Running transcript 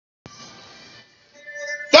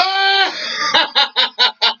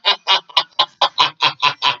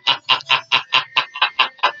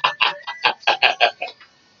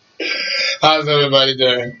How's everybody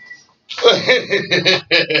doing?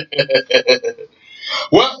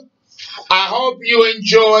 Well, I hope you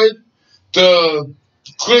enjoyed the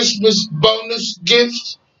Christmas bonus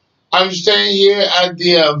gift. I'm staying here at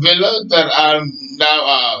the villa that I'm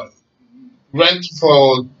now rent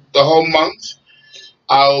for the whole month.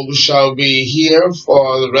 I shall be here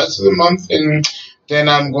for the rest of the month, and then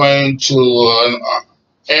I'm going to an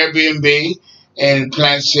Airbnb in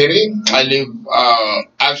Plant City. I leave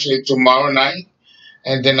actually tomorrow night,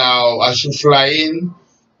 and then I should fly in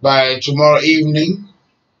by tomorrow evening,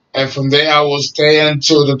 and from there I will stay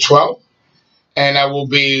until the 12th, and I will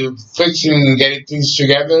be fixing and getting things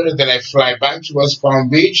together. Then I fly back to West Palm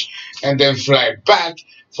Beach, and then fly back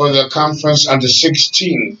for the conference on the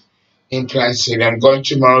 16th in Plant City. I'm going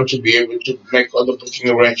tomorrow to be able to make all the booking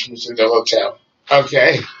arrangements in the hotel.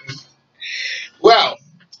 Okay. Well,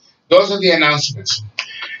 those are the announcements.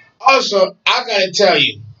 Also, I gotta tell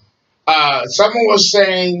you, someone was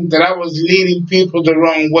saying that I was leading people the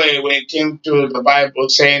wrong way when it came to the Bible,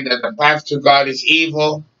 saying that the path to God is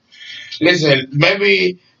evil. Listen,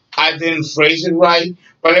 maybe I didn't phrase it right,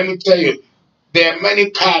 but let me tell you, there are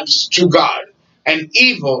many paths to God, and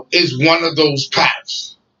evil is one of those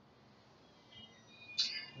paths.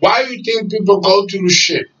 Why do you think people go through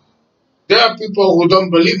shit? There are people who don't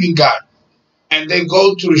believe in God, and they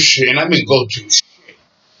go through shit, and I mean go through shit.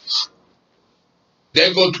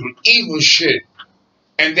 They go through evil shit,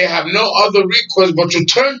 and they have no other recourse but to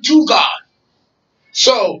turn to God.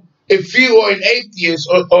 So, if you are an atheist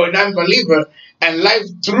or an unbeliever, and life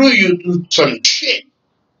threw you through some shit,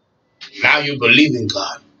 now you believe in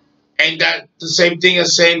God. And that the same thing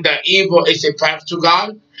as saying that evil is a path to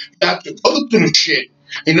God? You have to go through shit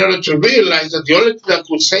in order to realize that the only thing that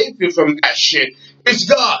could save you from that shit is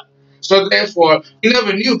God. So therefore, you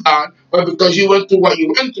never knew God, but because you went through what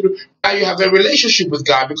you went through, now you have a relationship with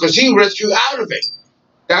God because He rescued you out of it.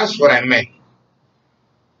 That's what I meant.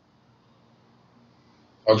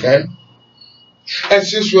 Okay? And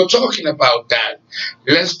since we're talking about that,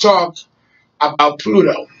 let's talk about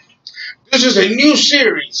Pluto. This is a new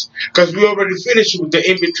series because we already finished with the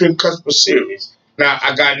In-Between Cusper series. Now,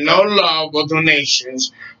 I got no love or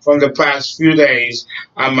donations from the past few days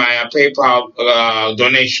on my PayPal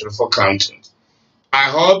donation for content. I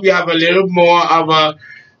hope you have a little more of a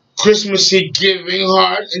Christmassy giving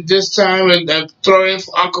heart in this time and throw in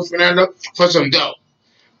for Uncle Fernando for some dough.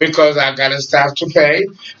 Because I got a staff to pay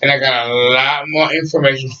and I got a lot more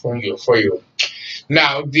information for you.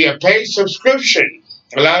 Now, the paid subscription.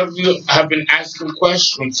 A lot of you have been asking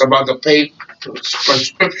questions about the paid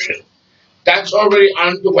subscription. That's already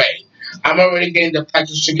underway. I'm already getting the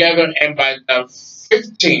package together, and by the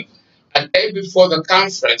 15th, a day before the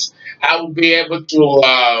conference, I will be able to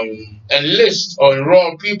enlist or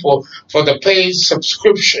enroll people for the paid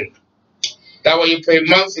subscription. That way you pay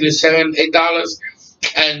monthly $7, $8,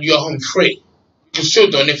 and you're home free. You can still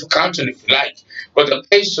donate for content if you like, but the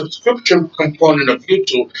paid subscription component of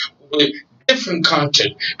YouTube will be different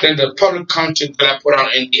content than the public content that I put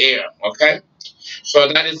out in the air. Okay, so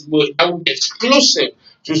that will be exclusive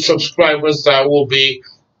to subscribers that will be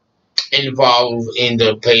involved in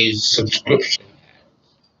the paid subscription.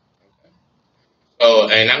 So,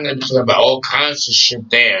 and I'm going to be talking about all kinds of shit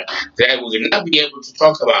there that we will not be able to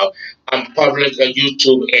talk about on public or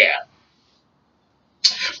YouTube air.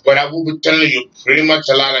 But I will be telling you pretty much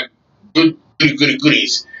a lot of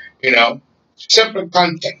goodies, separate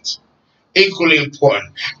content, equally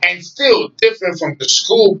important, and still different from the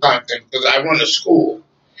school content because I run a school.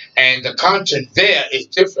 And the content there is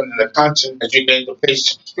different than the content that you get in the paid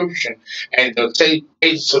subscription. And the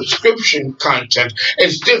paid subscription content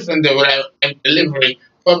is different than what I am delivering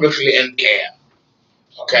publicly in the air.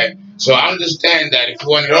 Okay? So I understand that if you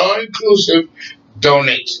want it all inclusive,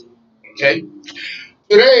 donate. Okay?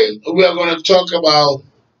 Today, we are going to talk about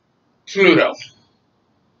Pluto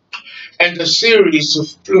and the series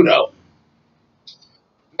of Pluto.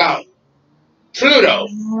 Now, Pluto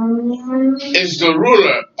is the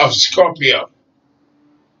ruler of Scorpio,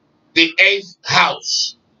 the 8th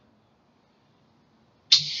house.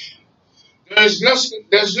 There's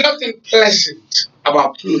nothing pleasant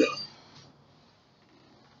about Pluto.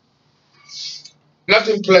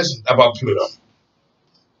 Nothing pleasant about Pluto.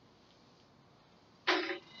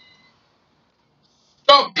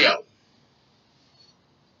 Scorpio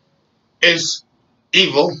is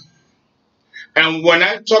evil. And when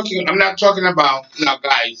I'm not talking about, now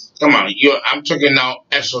guys, come on, I'm talking now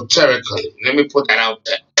esoterically. Let me put that out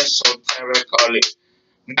there, esoterically.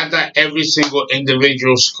 Not that every single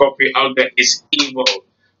individual Scorpio out there is evil.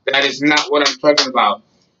 That is not what I'm talking about.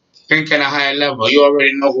 Think at a higher level. You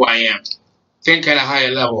already know who I am. Think at a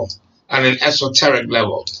higher level. on an esoteric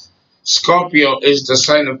level. Scorpio is the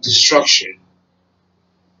sign of destruction.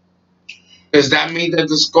 Does that mean that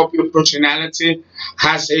the Scorpio personality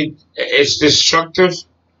is destructive?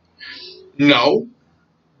 No,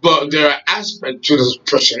 but there are aspects to the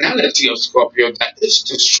personality of Scorpio that is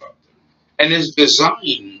destructive and is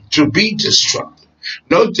designed to be destructive.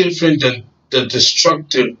 No different than the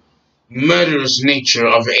destructive, murderous nature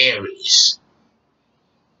of Aries,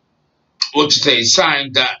 which is a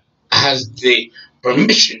sign that has the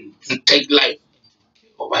permission to take life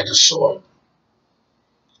by the sword.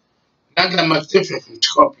 Not that much different from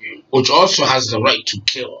Scorpio, which also has the right to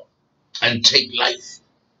kill and take life.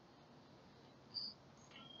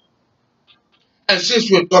 And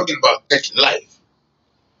since we're talking about taking life,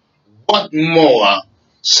 what more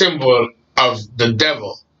symbol of the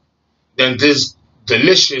devil than this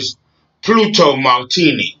delicious Pluto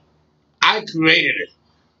martini? I created it.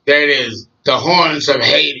 There is the horns of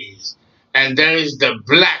Hades, and there is the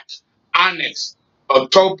black onyx or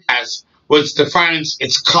topaz, which defines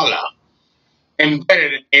its color,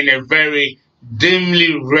 embedded in a very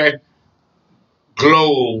dimly red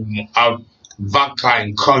globe of vodka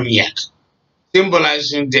and cognac,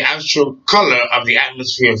 symbolizing the actual color of the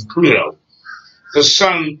atmosphere of Pluto. The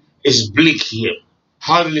sun is bleak here,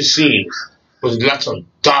 hardly seen, with lots of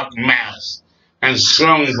dark mass and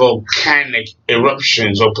strong volcanic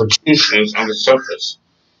eruptions or protrusions on the surface.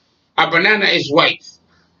 A banana is white,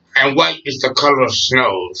 and white is the color of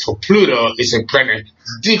snow, for Pluto is a planet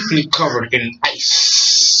deeply covered in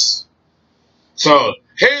ice. So,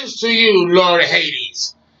 here's to you, Lord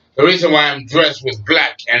Hades. The reason why I'm dressed with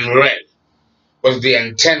black and red was the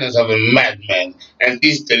antennas of a madman and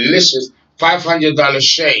these delicious $500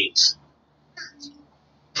 shades.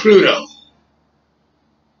 Pluto.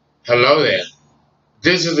 Hello there.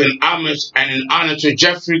 This is an homage and an honor to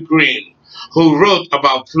Jeffrey Green, who wrote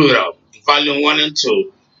about Pluto, Volume 1 and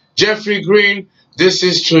 2. Jeffrey Green, this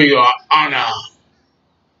is to your honor.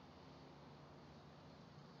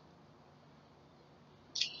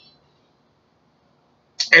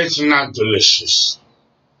 It's not delicious.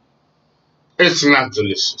 It's not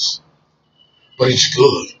delicious. But it's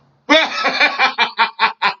good.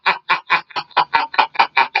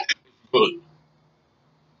 Good.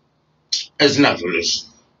 It's not delicious.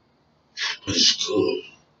 But it's good.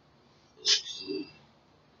 It's good.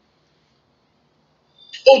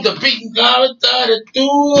 Oh, the beating cabeza tu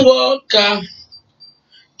boca.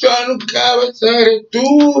 Yo nunca besaré tu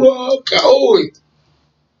boca. Oh.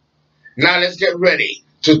 Now let's get ready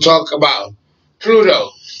to talk about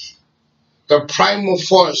Pluto, the primal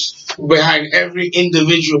force behind every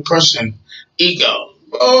individual person, ego.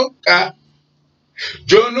 Boca.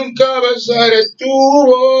 Yo nunca besaré tu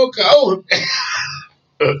boca. Oh.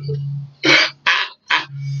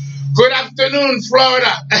 Good afternoon,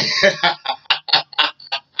 Florida.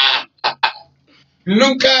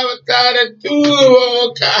 Nunca besaré tu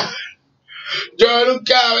boca. Yo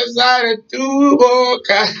nunca besaré tu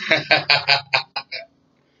boca.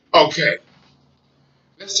 Okay,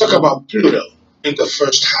 let's talk about Pluto in the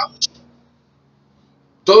first house.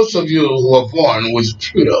 Those of you who are born with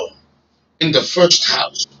Pluto in the first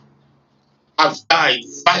house have died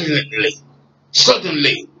violently,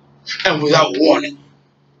 suddenly, and without warning.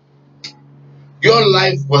 Your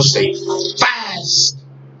life was a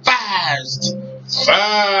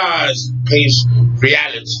fast-paced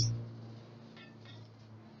reality.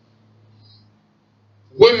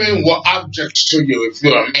 Women were objects to you if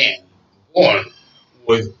you're a man born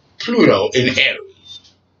with Pluto in Aries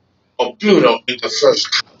or Pluto in the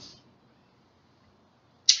first house.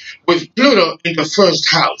 With Pluto in the first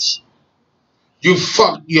house, you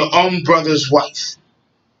fucked your own brother's wife,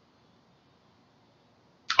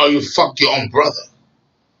 or you fucked your own brother.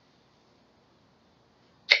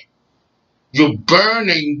 You're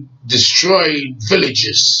burning destroyed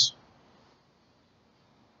villages,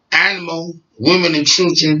 animal, women and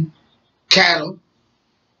children, cattle,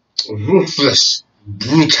 ruthless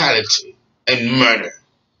brutality and murder.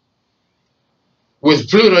 With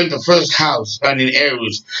Pluto in the first house and in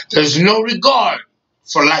Aries, there's no regard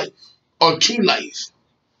for life or to life.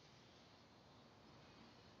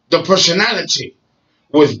 The personality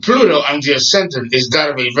with Pluto and the ascendant is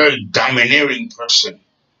that of a very domineering person,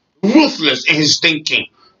 ruthless in his thinking,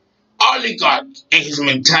 oligarch in his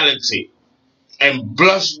mentality, and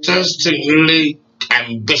blusteringly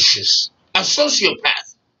ambitious, a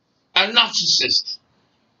sociopath, a narcissist,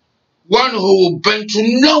 one who will bend to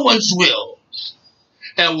no one's will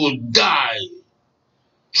and will die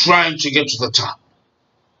trying to get to the top.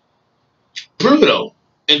 Pluto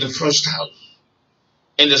in the first house,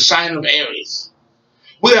 in the sign of Aries,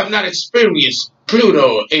 We have not experienced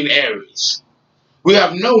Pluto in Aries. We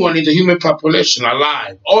have no one in the human population,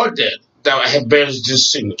 alive or dead, that bears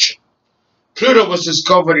this signature. Pluto was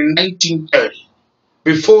discovered in 1930.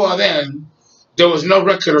 Before then, there was no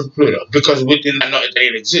record of Pluto because we did not know that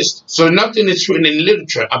it existed. So nothing is written in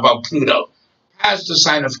literature about Pluto past the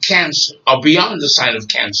sign of Cancer or beyond the sign of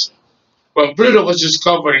Cancer. When Pluto was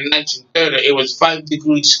discovered in 1930, it was 5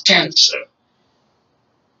 degrees Cancer.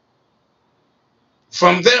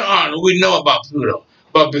 From there on, we know about Pluto.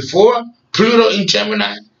 But before, Pluto in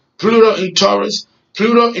Gemini, Pluto in Taurus,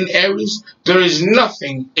 Pluto in Aries, there is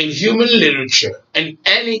nothing in human literature and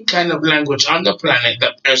any kind of language on the planet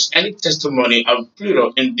that bears any testimony of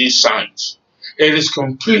Pluto in these signs. It is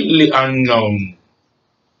completely unknown.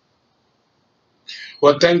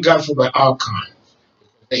 Well, thank God for my archive.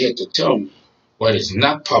 They're here to tell me what is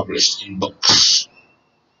not published in books.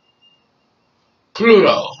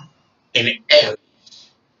 Pluto in Aries,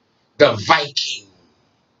 the Viking,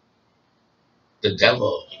 the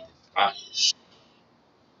devil in disguise,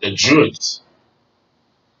 the Druids,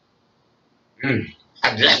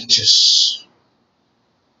 Atlantis,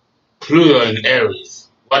 Pluto in Aries.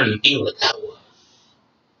 What an era that was.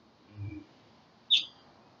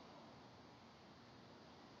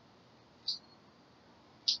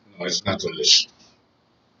 No, it's not delicious.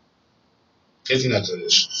 It's not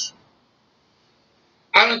delicious.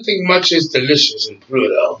 I don't think much is delicious in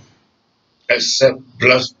Pluto except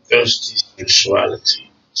bloodthirsty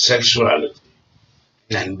sexuality,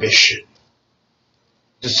 and ambition.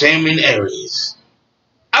 The same in Aries.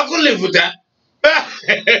 I could live with that.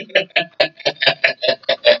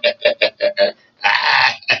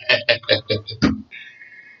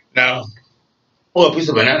 Now, oh, a piece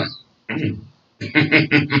of banana.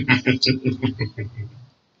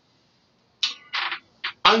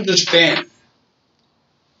 Understand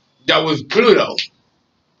that with Pluto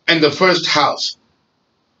in the first house,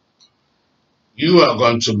 you are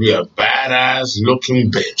going to be a badass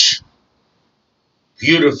looking bitch.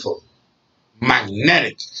 Beautiful,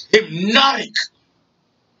 magnetic, hypnotic.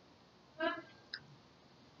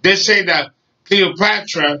 They say that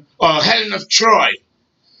Cleopatra or Helen of Troy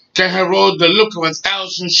can herald the look of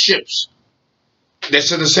 1,000 ships. They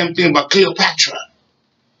said the same thing about Cleopatra.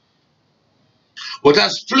 Well,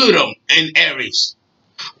 that's Pluto in Aries.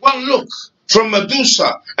 One look from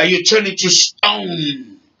Medusa and you turn into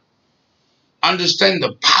stone. Understand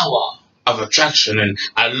the power of attraction and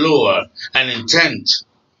allure and intent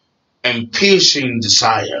and piercing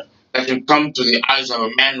desire that can come to the eyes of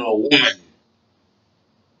a man or a woman.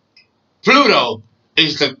 Pluto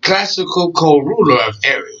is the classical co-ruler of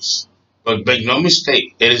Aries, but make no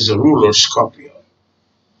mistake, it is the ruler of Scorpio.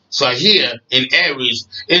 So here in Aries,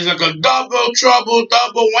 it's like a double trouble,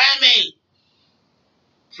 double whammy.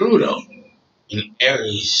 Pluto in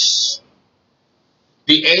Aries,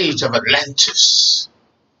 the age of Atlantis,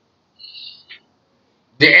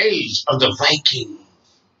 the age of the Viking,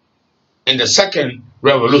 in the second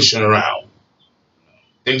revolution around.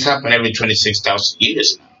 Things happen every 26,000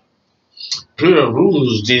 years now. Pluto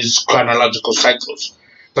rules these chronological cycles.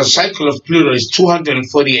 The cycle of Pluto is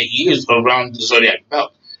 248 years around the zodiac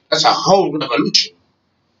belt. That's a whole revolution.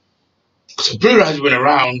 So Pluto has been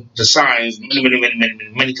around the signs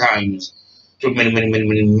many times, through many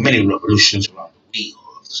revolutions around the wheel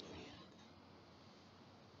of the zodiac.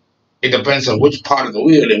 It depends on which part of the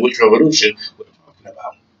wheel and which revolution we're talking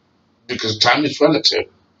about. Because time is relative,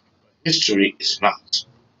 but history is not.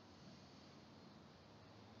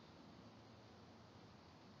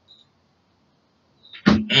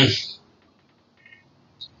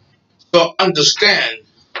 So understand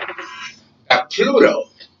that Pluto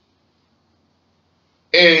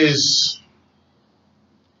is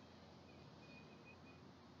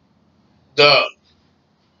the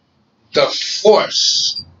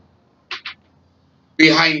force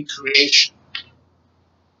behind creation.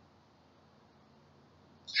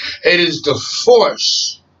 It is the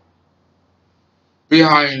force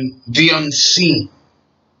behind the unseen.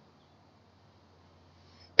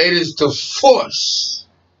 It is the force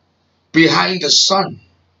behind the sun.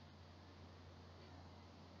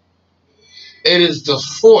 It is the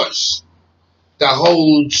force that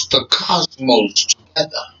holds the cosmos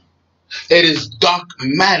together. It is dark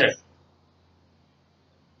matter.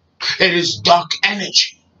 It is dark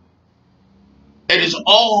energy. It is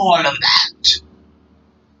all of that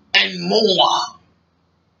and more.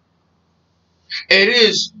 It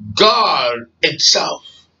is God itself.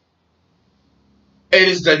 It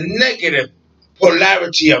is the negative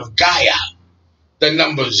polarity of Gaia, the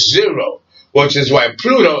number 0, which is why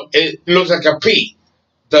Pluto, it looks like a P.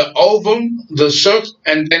 The ovum, the circle,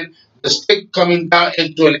 and then the stick coming down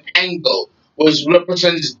into an angle, which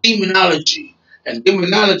represents demonology. And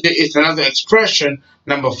demonology is another expression,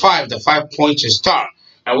 number 5, the 5-pointed star.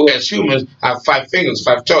 And we as humans have 5 fingers,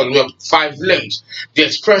 5 toes, we have 5 limbs. The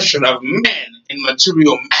expression of man in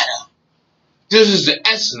material matter. This is the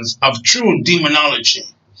essence of true demonology.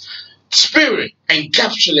 Spirit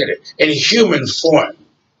encapsulated in human form.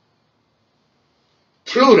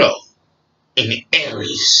 Pluto in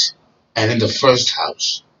Aries and in the first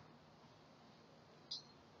house.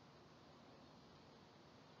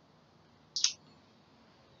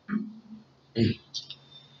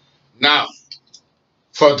 Now,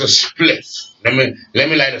 for the split, let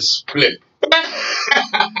me light a split.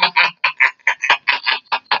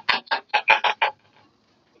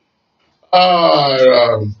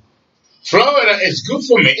 Florida is good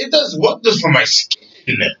for me. It does wonders for my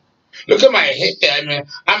skin. Look at my hair. I mean,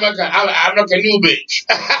 I'm like a new bitch.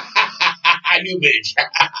 A new bitch.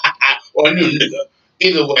 Or a new nigga.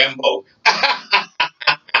 Either way, I'm both.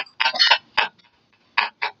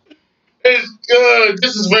 It's good.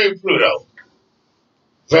 This is very Pluto.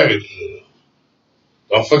 Very Pluto.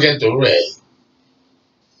 Don't forget the red.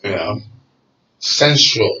 You know,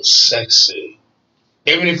 sensual, sexy.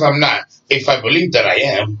 Even if I'm not, if I believe that I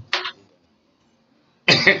am.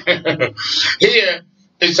 Here,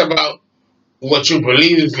 it's about what you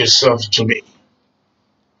believe of yourself to be.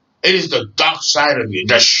 It is the dark side of you,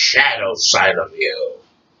 the shadow side of you.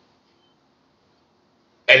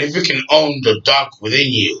 And if you can own the dark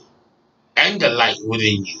within you and the light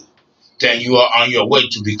within you, then you are on your way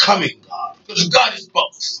to becoming God. Because God is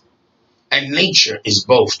both. And nature is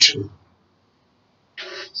both too.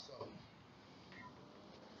 So,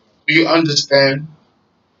 do you understand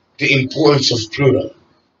the importance of Pluto?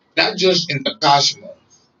 Not just in the cosmos,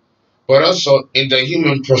 but also in the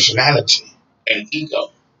human personality and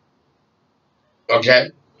ego.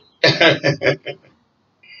 Okay?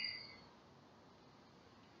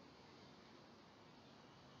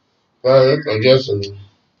 Well, I guess.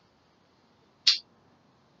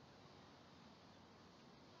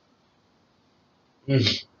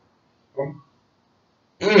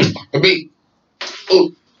 The beat.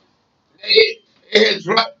 Oh, it's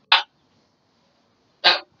right. Ah,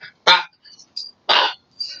 ah, ah, ah.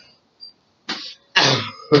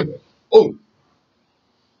 Oh,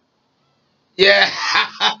 yeah.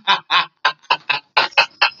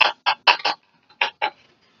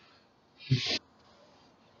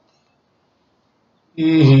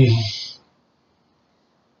 Mhm.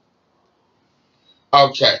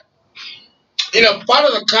 Okay. You know, part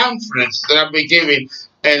of the conference that I'll be giving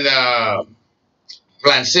in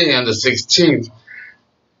Plant City on the 16th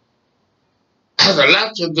has a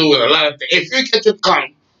lot to do with a lot of things. If you get to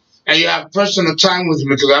come and you have personal time with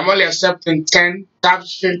me, because I'm only accepting 10,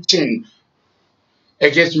 tops 15,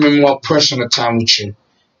 it gives me more personal time with you.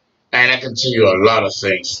 And I can tell you a lot of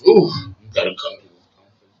things. Ooh, you gotta come to this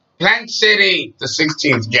conference. Plant City, the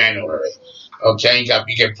 16th January. Okay,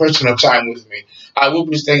 you get personal time with me. I will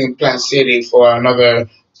be staying in Plant City for another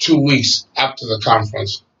 2 weeks after the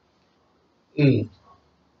conference. Mm.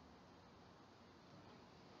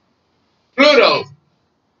 Pluto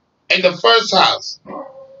in the first house.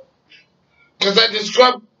 Because I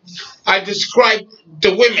described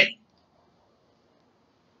the women.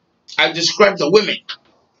 I described the women.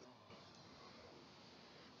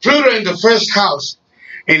 Pluto in the first house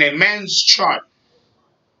in a man's chart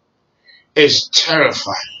is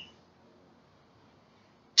terrifying.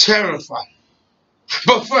 Terrifying.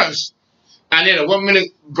 But first, I need a 1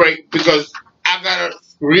 minute break because I gotta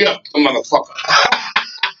re-up the motherfucker.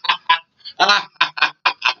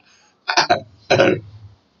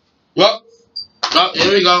 Well, oh,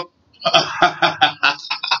 here we go.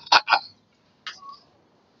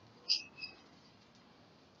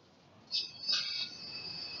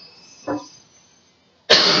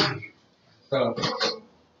 So,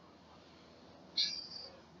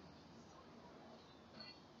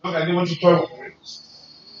 look, I didn't want you to talk.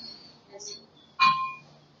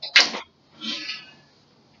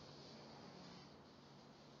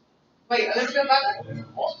 Wait, let's go back.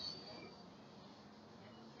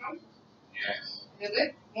 Yes.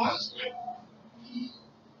 Really? What?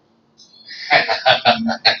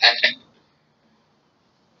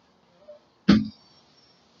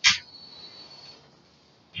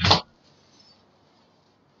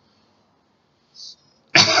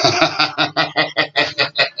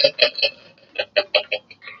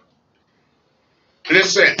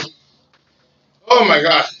 Listen. Oh my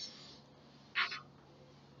God.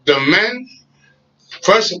 The men,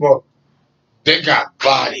 first of all, they got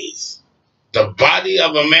bodies. The body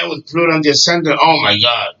of a man with Pluto in the ascendant, oh my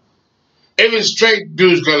God. Even straight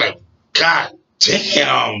dudes go like, God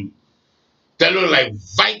damn. They look like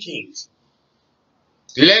Vikings.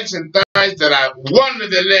 Legs and thighs that are, one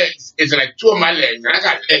of the legs is like two of my legs. And I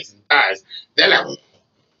got legs and thighs. They're like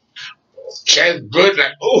chest, good,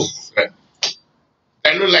 like, oh.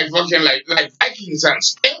 They look like fucking like Vikings on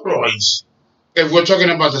steroids. If we're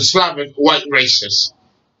talking about the Slavic white races.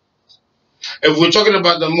 If we're talking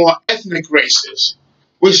about the more ethnic races,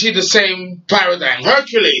 we see the same paradigm.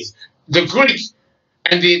 Hercules, the Greek,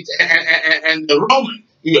 and the Roman.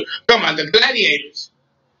 Come on, the gladiators.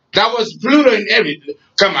 That was Pluto and everything.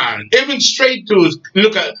 Come on, even straight dudes.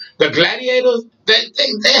 Look at the gladiators.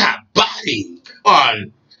 They have body. Come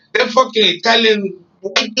on, they're fucking Italian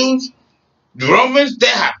white dudes. The Romans, they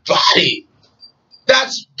have body.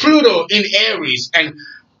 That's Pluto in Aries, and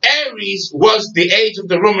Aries was the age of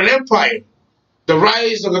the Roman Empire. The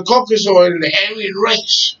rise of the Caucasus and the Aryan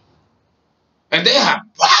race. And they have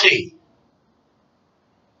body.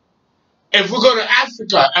 If we go to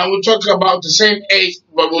Africa and we talk about the same age,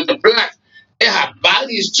 but with the black, they have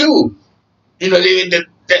bodies too. You know,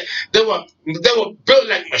 they were built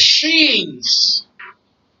like machines.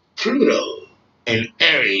 Pluto and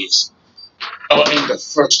Aries are in the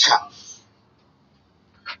first house.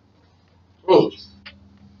 Oh,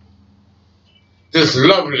 this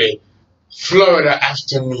lovely Florida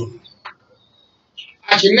afternoon.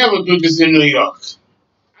 I can never do this in New York.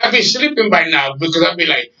 I'd be sleeping by now because I'd be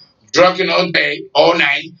like drunken all day, all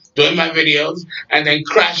night, doing my videos, and then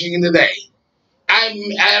crashing in the day.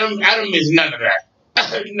 I don't miss none of that.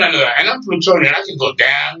 None of that. And I'm Plutonian. I can go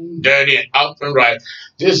down, dirty, and up and right.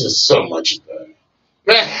 This is so much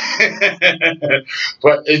better.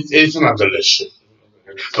 But it's not delicious.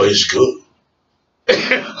 But it's good.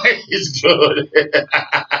 It's good.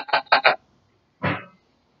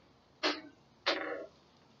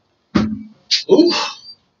 Ooh.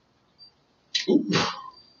 Ooh.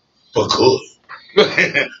 But good.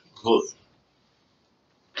 Good.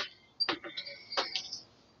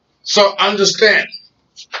 So understand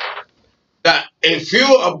that if you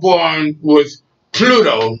are born with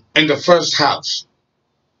Pluto in the first house,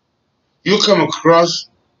 you come across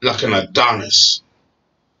like an Adonis,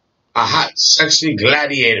 a hot, sexy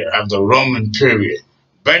gladiator of the Roman period.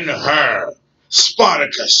 Ben-Hur,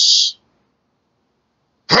 Spartacus,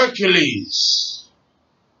 Hercules,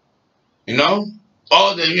 you know,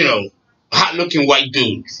 all the, you know, hot-looking white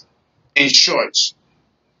dudes in shorts,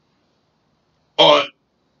 or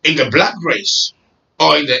in the black race,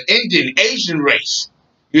 or in the Indian, Asian race,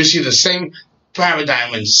 you see the same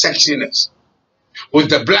paradigm and sexiness with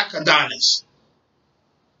the black Adonis.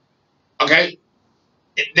 Okay?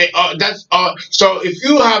 That's all. So if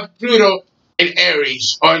you have Pluto in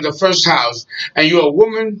Aries or in the first house and you're a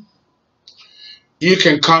woman, you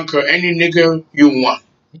can conquer any nigga you want.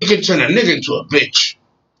 You can turn a nigga into a bitch.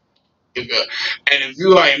 And if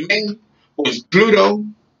you are a man with Pluto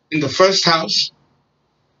in the first house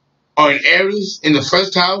or in Aries in the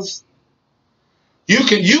first house, you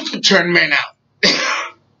can turn men out.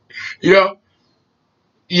 You know,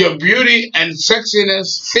 your beauty and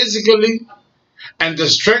sexiness physically and the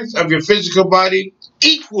strength of your physical body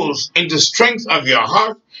equals in the strength of your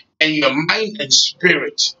heart and your mind and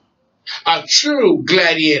spirit. A true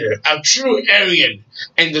gladiator, a true Aryan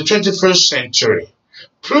in the 21st century.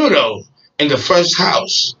 Pluto in the first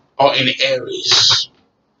house or in Aries.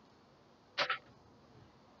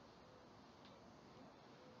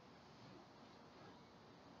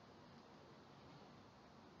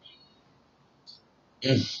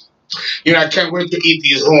 You know, I can't wait to eat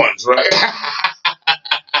these horns, right?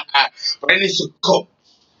 But I need to cook.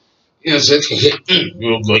 You know, so it can hit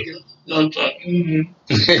real good.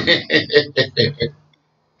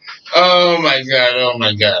 Oh my God, oh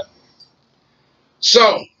my God.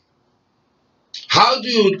 So, how do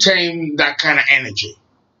you tame that kind of energy?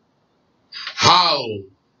 How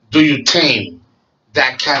do you tame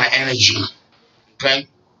that kind of energy? Okay?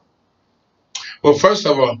 Well, first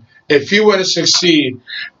of all, if you want to succeed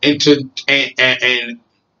in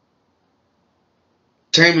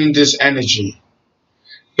taming this energy,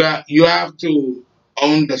 you have to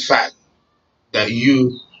own the fact that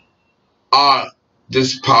you are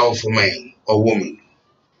this powerful man or woman.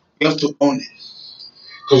 You have to own it.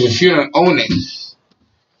 Because if you don't own it,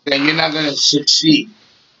 then you're not going to succeed.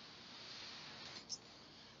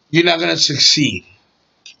 You're not going to succeed.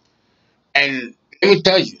 And let me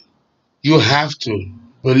tell you, you have to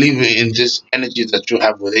believe in this energy that you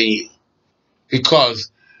have within you.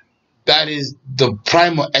 Because that is the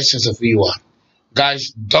primal essence of who you are.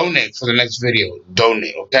 Guys, donate for the next video.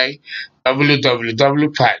 Donate, okay?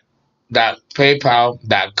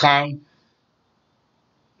 www.paypal.com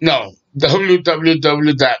No,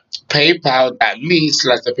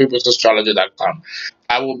 www.paypal.me/thepeoplesastrologer.com.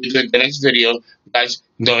 I will be doing the next video. Guys,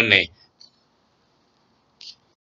 donate.